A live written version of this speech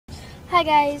Hi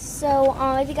guys, so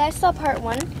if you guys saw part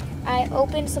 1, I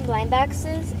opened some blind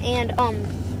boxes and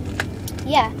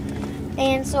yeah,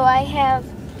 and so I have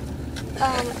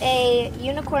a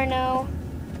unicorno,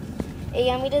 a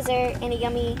yummy dessert, and a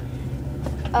yummy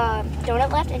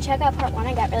donut left. And check out part 1,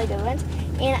 I got really good ones.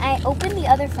 And I opened the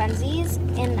other Frenzies,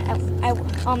 and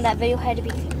that video had to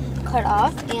be cut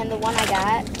off, and the one I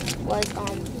got was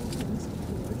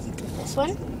this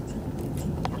one.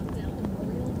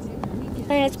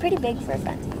 And it's pretty big for a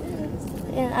Frenzy.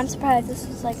 And I'm surprised this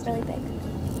was like really big.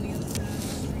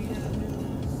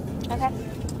 Okay.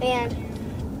 And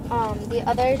the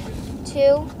other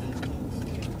two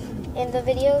in the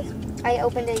videos, I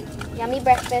opened a yummy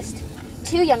breakfast,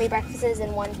 2 yummy breakfasts,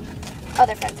 and 1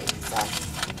 other Frenzy. So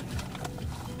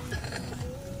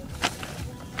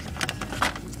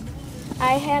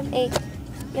I have a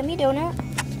yummy donut,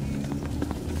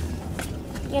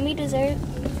 yummy dessert,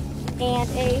 and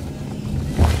a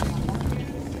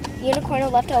unicorn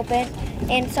left open.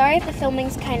 And sorry if the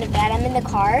filming's kind of bad. I'm in the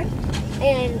car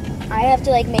and I have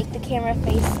to like make the camera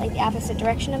face like the opposite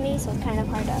direction of me, so it's kind of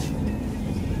hard to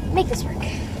make this work.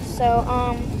 So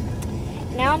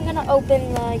now I'm gonna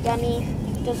open the yummy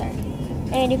dessert,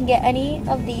 and you can get any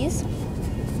of these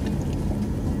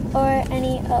or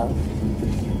any of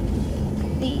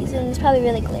these, and it's probably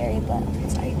really glary, but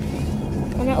sorry.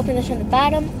 I'm gonna open this from the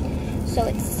bottom so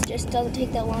it just doesn't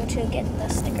take that long to get the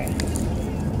sticker.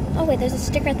 Oh wait, there's a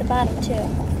sticker at the bottom too.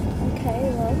 Okay,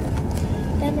 well,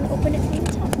 then I'm gonna open it from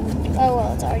the top. Oh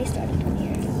well, it's already started down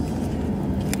here.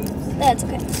 That's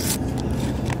okay.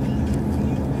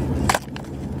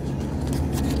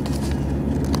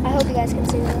 I hope you guys can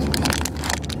see that.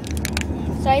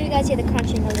 Sorry if you guys hear the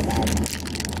crunching of the bag.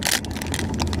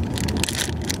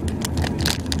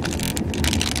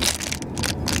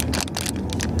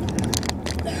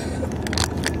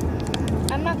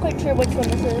 I'm not quite sure which one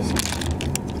this is.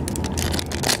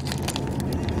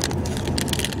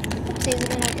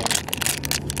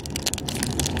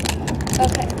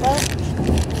 Okay, well,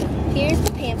 here's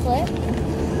the pamphlet,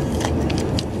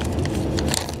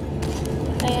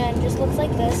 and just looks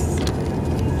like this.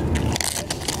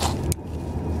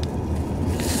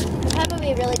 It's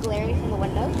probably really glary from the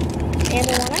window. And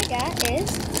the one I got is,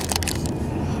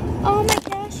 oh my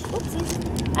gosh,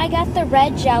 whoopsies. I got the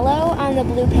red Jello on the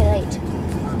blue plate.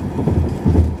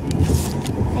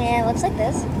 And it looks like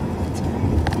this.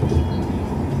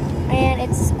 And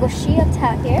it's squishy up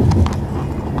top here.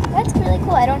 That's really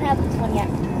cool. I don't have this one yet,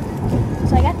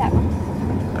 so I got that one.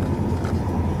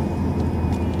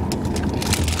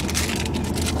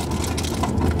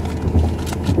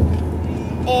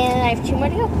 And I have 2 more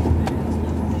to go.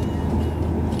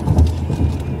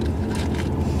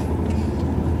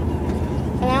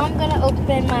 And now I'm gonna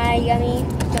open my yummy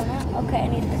donut. Okay, I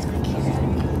need to fix my camera.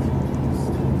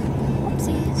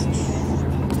 Oopsies.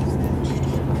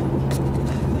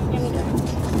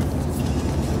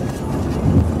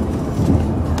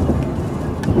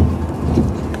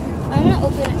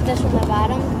 Open this from the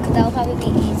bottom, because that will probably be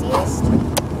easiest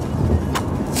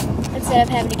instead of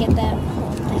having to get that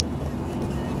whole thing.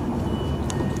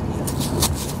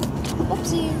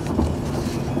 Oopsies.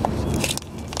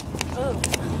 Oh.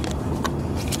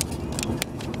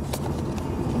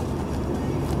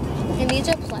 And these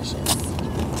are plushes.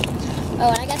 Oh,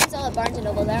 and I got these all at Barnes &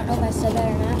 Noble. I don't know if I said that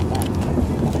or not,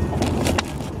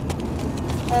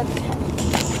 but okay.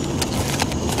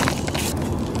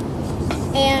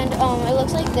 And it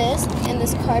looks like this in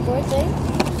this cardboard thing.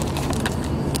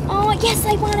 Oh yes,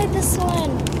 I wanted this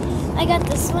one. I got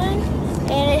this one,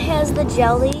 and it has the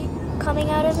jelly coming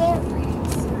out of it.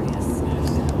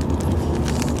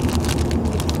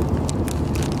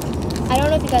 I don't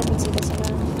know if you guys can see this or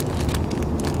not.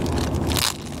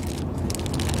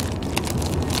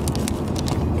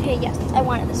 Okay, yes, I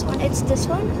wanted this one. It's this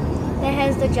one that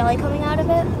has the jelly coming out of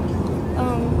it.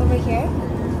 Over here.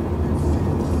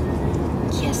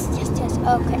 Yes.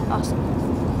 Okay, awesome.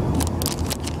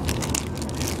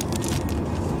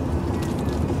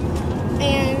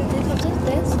 And it comes like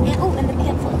this. And the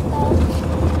pamphlet fell.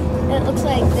 And it looks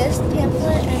like this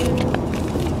pamphlet,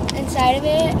 and inside of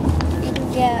it you can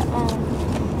get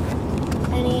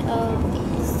any of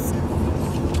these.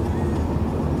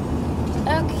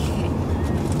 Okay.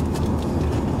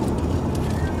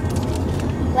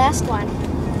 Last one.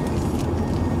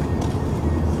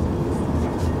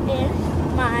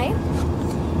 My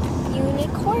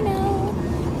unicorno.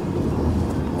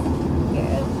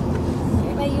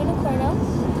 Here's my unicorno.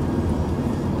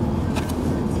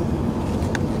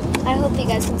 I hope you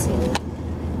guys can see this.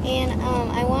 And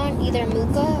I want either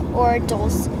Mooka or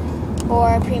Dulce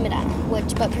or Prima Donna,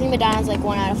 but Prima Donna is like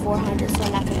 1 out of 400, so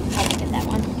I'm not going to probably get that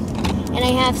one. And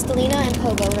I have Stellina and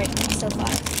Pogo right so far.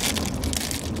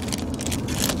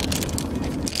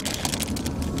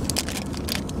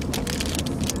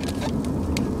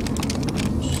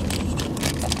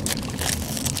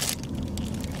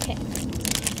 Okay.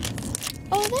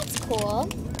 Oh, that's cool.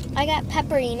 I got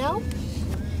Pepperino.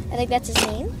 I think that's his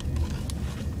name.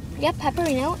 Yep,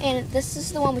 Pepperino. And this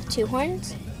is the one with 2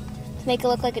 horns to make it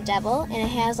look like a devil. And it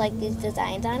has like these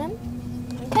designs on him.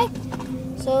 Okay.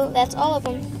 So that's all of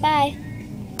them. Bye.